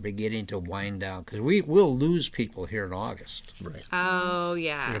programs are beginning to wind down, because we will lose people here in August. Right. Oh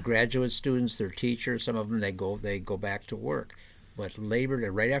yeah. They're graduate students, they're teachers, some of them they go back to work. But Labor Day,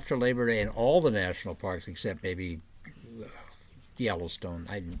 right after Labor Day, in all the national parks except maybe Yellowstone,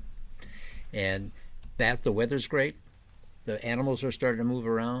 and that the weather's great, the animals are starting to move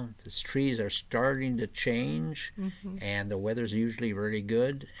around, the trees are starting to change, and the weather's usually very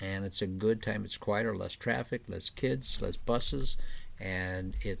good, and it's a good time. It's quieter, less traffic, less kids, less buses,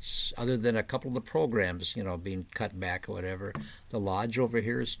 And it's, other than a couple of the programs, being cut back or whatever, the lodge over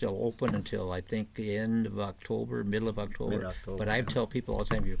here is still open until I think the end of October, middle of October. Mid-October, But I tell people all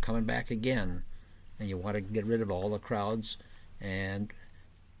the time, you're coming back again, and you want to get rid of all the crowds. And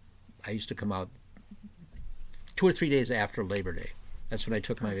I used to come out 2 or 3 days after Labor Day. That's when I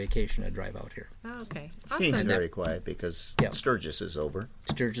took my vacation. I'd drive out here. Oh, okay. Seems Awesome. very quiet because Sturgis is over.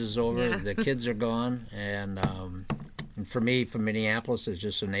 Sturgis is over. Yeah. The kids are gone, and for me, from Minneapolis, it's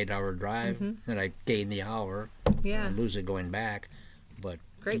just an 8-hour drive, and I gain the hour. Yeah. And lose it going back. But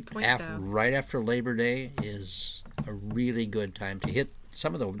Great point, though. right after Labor Day is a really good time to hit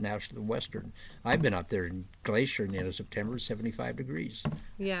some of the western. I've been up there in Glacier in the end of September, 75 degrees.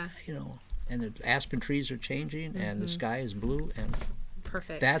 Yeah. And the aspen trees are changing, and the sky is blue, and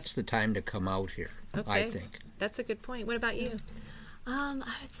Perfect. that's the time to come out here, I Okay. think. That's a good point. What about you? I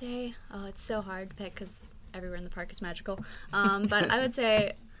would say, it's so hard to pick because everywhere in the park is magical. But I would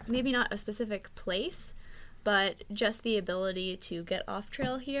say maybe not a specific place, but just the ability to get off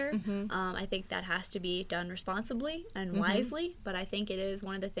trail here. I think that has to be done responsibly and wisely, but I think it is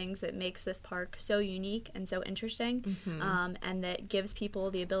one of the things that makes this park so unique and so interesting, and that gives people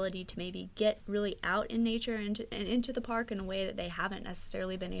the ability to maybe get really out in nature and into the park in a way that they haven't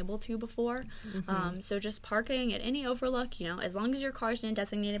necessarily been able to before. So just parking at any overlook, as long as your car's in a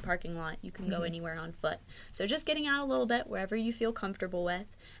designated parking lot, you can go anywhere on foot. So just getting out a little bit wherever you feel comfortable with,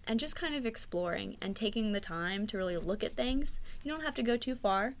 and just kind of exploring and taking the time to really look at things. You don't have to go too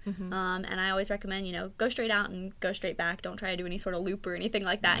far. And I always recommend, go straight out and go straight back. Don't try to do any sort of loop or anything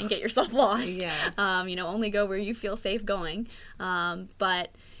like that and get yourself lost. Yeah. Only go where you feel safe going.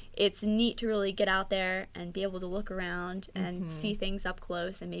 But it's neat to really get out there and be able to look around and see things up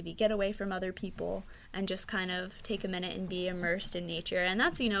close and maybe get away from other people and just kind of take a minute and be immersed in nature. And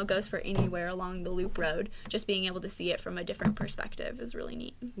that's, goes for anywhere along the loop road. Just being able to see it from a different perspective is really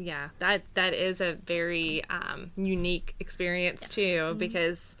neat. Yeah, that is a very unique experience too,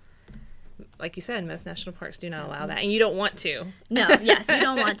 because like you said, most national parks do not allow that, and you don't want to. No, yes, you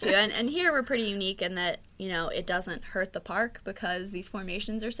don't want to. And here we're pretty unique in that, it doesn't hurt the park because these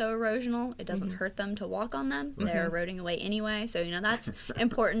formations are so erosional. It doesn't hurt them to walk on them. They're eroding away anyway. So, that's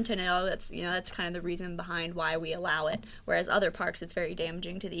important to know. That's kind of the reason behind why we allow it. Whereas other parks, it's very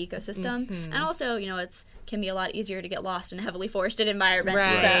damaging to the ecosystem. And also, it can be a lot easier to get lost in a heavily forested environment.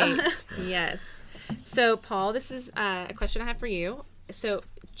 Right. So. Yes. So, Paul, this is a question I have for you. So,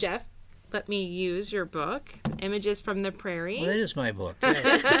 Jeff, let me use your book, Images from the Prairie. Well, that is my book.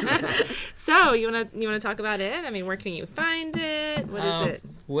 So you wanna talk about it? I mean, where can you find it? What is it?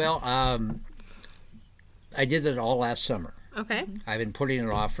 Well, I did it all last summer. Okay. I've been putting it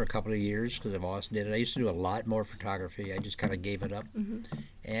off for a couple of years because I've always did it. I used to do a lot more photography. I just kind of gave it up.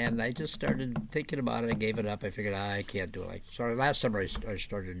 And I just started thinking about it. I gave it up. I figured, I can't do it. So last summer I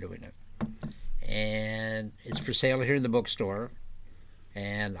started doing it. And it's for sale here in the bookstore.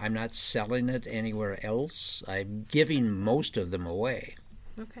 And I'm not selling it anywhere else. I'm giving most of them away.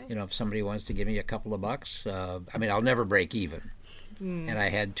 Okay. If somebody wants to give me a couple of bucks, I'll never break even. And I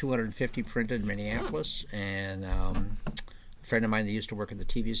had 250 printed in Minneapolis, and a friend of mine that used to work at the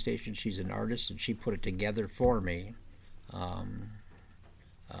TV station, she's an artist, and she put it together for me. Well,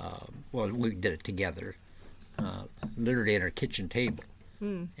 we did it together, literally at our kitchen table.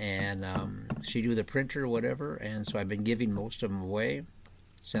 And she do the printer or whatever, and so I've been giving most of them away.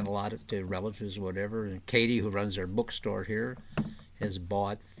 Sent a lot to relatives or whatever. And Katie, who runs our bookstore here, has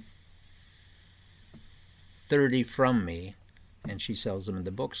bought 30 from me, and she sells them in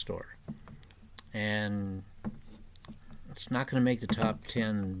the bookstore. And it's not going to make the top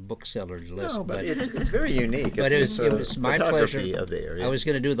 10 booksellers list. No, but it's very unique. But it was my pleasure. Of the area. I was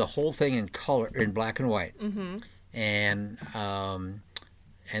going to do the whole thing in color, in black and white. And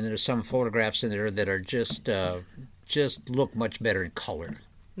there's some photographs in there that are just look much better in color.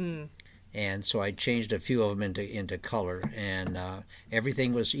 And so I changed a few of them into color, and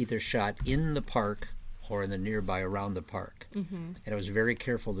everything was either shot in the park or in the nearby around the park. And I was very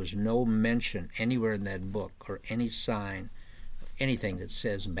careful. There's no mention anywhere in that book or any sign, anything that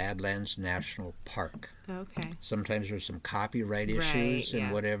says Badlands National Park. Okay. Sometimes there's some copyright issues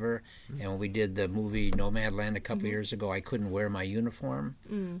and whatever. And when we did the movie Nomadland a couple years ago, I couldn't wear my uniform.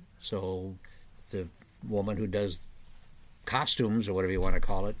 So the woman who does costumes, or whatever you want to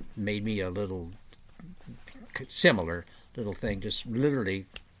call it, made me a little similar little thing, just literally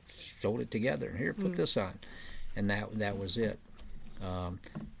sewed it together. Here, put this on. And that was it.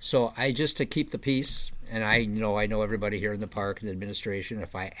 So I just to keep the peace, and I know everybody here in the park and the administration.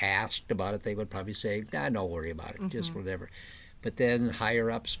 If I asked about it, they would probably say, "Nah, don't worry about it, just whatever." But then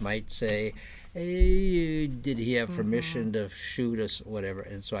higher-ups might say, hey, did he have permission to shoot us, whatever.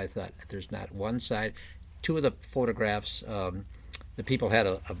 And so I thought, there's not one side. Two of the photographs, the people had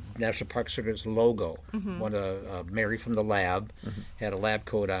a National Park Service logo. One of Mary from the lab had a lab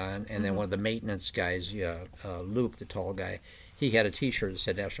coat on, and then one of the maintenance guys, Luke, the tall guy, he had a T-shirt that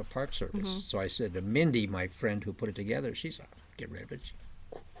said National Park Service. So I said to Mindy, my friend who put it together, she said, get rid of it.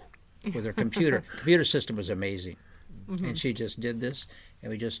 With her computer system was amazing. And she just did this,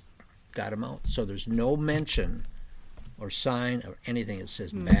 and we just got them out. So there's no mention or sign or anything that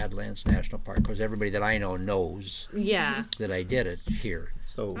says Badlands National Park, because everybody that I know knows that I did it here.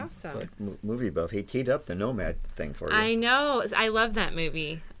 So, awesome. Movie buff, he teed up the Nomad thing for you. I know. I love that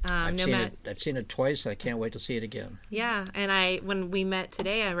movie. I've seen it twice. I can't wait to see it again. Yeah, and when we met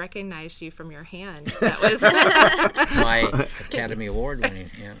today, I recognized you from your hand. That was my Academy Award winning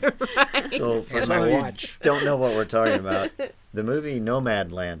hand. Right. So for some of you don't know what we're talking about, the movie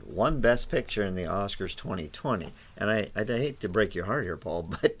Nomadland won Best Picture in the Oscars 2020. And I hate to break your heart here, Paul,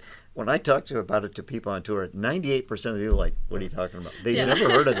 but when I talked about it to people on tour, 98% of the people were like, what are you talking about? They've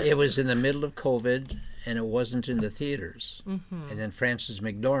never heard of it. It was in the middle of COVID, and it wasn't in the theaters. And then Frances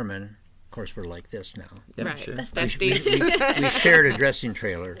McDormand, of course, we're like this now. Yeah, right. sure. That's besties. We shared a dressing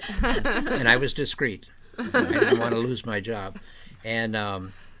trailer, and I was discreet. I didn't want to lose my job. And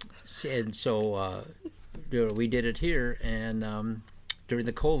so we did it here, and during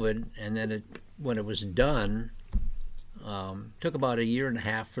the COVID, and then when it was done, took about a year and a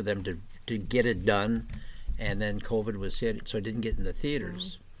half for them to get it done, and then COVID was hit, so it didn't get in the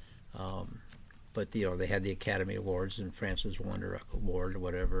theaters. But they had the Academy Awards, and Frances won her award or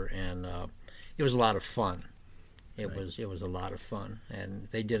whatever, and it was a lot of fun. It was a lot of fun, and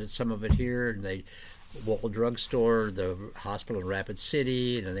they did some of it here, and they Wall Drugstore, the hospital in Rapid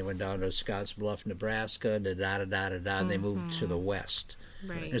City, and then they went down to Scotts Bluff, Nebraska, and they moved to the west.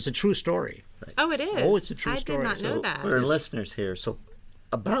 Right. And it's a true story. Right. Oh, it is. Oh, it's a true story. I did not know that. For our listeners here, so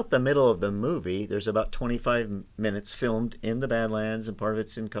about the middle of the movie, there's about 25 minutes filmed in the Badlands, and part of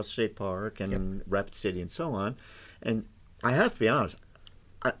it's in Custer State Park and Rapid City and so on. And I have to be honest,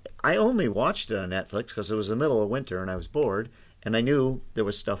 I only watched it on Netflix because it was the middle of winter and I was bored, and I knew there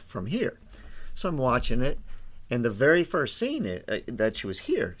was stuff from here. So I'm watching it, and the very first scene that she was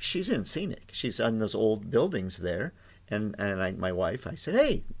here, she's in Scenic. She's on those old buildings there. And my wife, I said,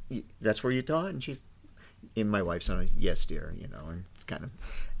 hey, that's where you taught? And my wife's on, yes, dear, and it's kind of,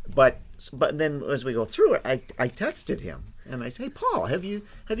 but then as we go through it, I texted him, and I say, hey, Paul, have you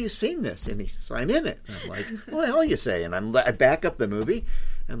seen this? And he says, I'm in it. And I'm like, what the hell you say? And I back up the movie,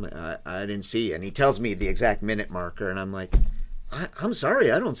 and I'm like, I didn't see it. And he tells me the exact minute marker, and I'm like, I'm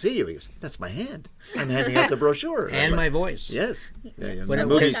sorry, I don't see you. He goes, that's my hand. I'm handing out the brochure. And my voice. Yes. When the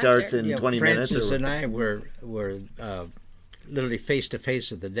movie starts in 20 minutes. Frances and I were literally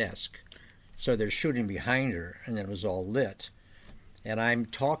face-to-face at the desk. So they're shooting behind her, and it was all lit. And I'm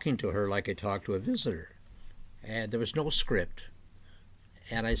talking to her like I talk to a visitor. And there was no script.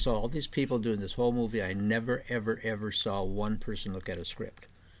 And I saw all these people doing this whole movie. I never, ever, ever saw one person look at a script.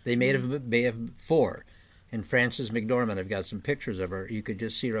 They may have four. And Frances McDormand, I've got some pictures of her. You could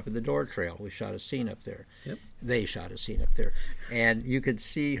just see her up at the Door Trail. We shot a scene up there. Yep. They shot a scene up there. And you could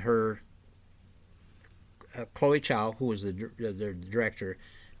see her, Chloe Chow, who was the director,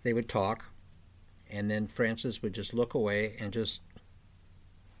 they would talk, and then Frances would just look away and just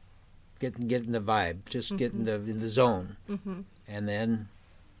get in the vibe, just get in the zone. And then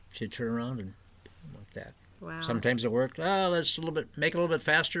she'd turn around and like that. Wow. Sometimes it worked. Let's make it a little bit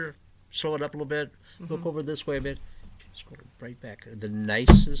faster, slow it up a little bit, look over this way a bit. Just go right back. The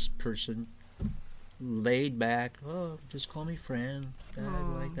nicest person, laid back. Oh, just call me friend.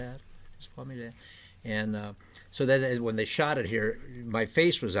 Like that. Just call me that. And so then when they shot it here, my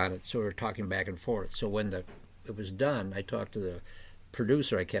face was on it, so we were talking back and forth. So when it was done, I talked to the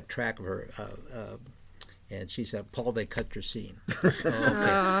producer. I kept track of her. And she said, Paul, they cut your scene.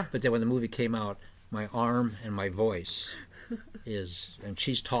 Okay. But then when the movie came out, my arm and my voice and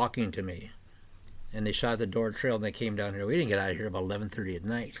she's talking to me. And they shot the Door Trail, and they came down here. We didn't get out of here about 11:30 at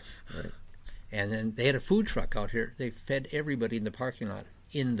night. Right. And then they had a food truck out here. They fed everybody in the parking lot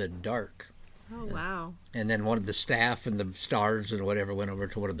in the dark. Oh, wow. And then one of the staff and the stars and whatever went over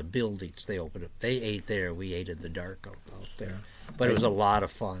to one of the buildings. They opened up. They ate there. We ate in the dark out there. But it was a lot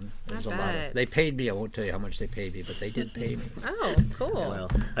of fun. It was a lot of. They paid me. I won't tell you how much they paid me, but they did pay me. Oh, cool.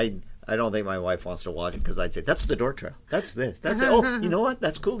 Well, I don't think my wife wants to watch it because I'd say that's the Door Trail. That's this. That's oh, you know what?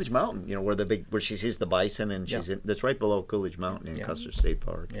 That's Coolidge Mountain. Where she sees the bison and she's that's right below Coolidge Mountain in Custer State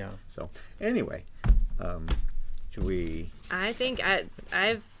Park. Yeah. So anyway, should we? I think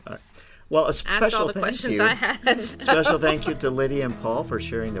I've. All right. Well, a asked all special the thank questions you. I had. Special thank you to Lydia and Paul for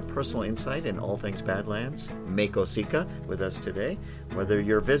sharing their personal insight in all things Badlands, Makosika, with us today. Whether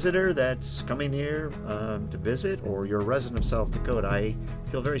you're a visitor that's coming here to visit or you're a resident of South Dakota, I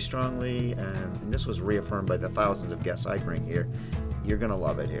feel very strongly, and this was reaffirmed by the thousands of guests I bring here, you're going to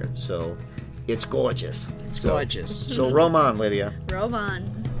love it here. So it's gorgeous. It's gorgeous. So roam on, Lydia.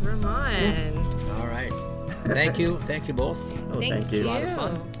 Roman. Ramon. All right. Thank you. Thank you both. Oh, thank you. A lot of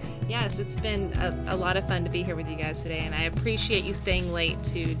fun. Yes, it's been a lot of fun to be here with you guys today, and I appreciate you staying late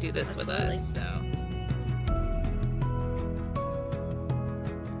to do this with Absolutely. us. So.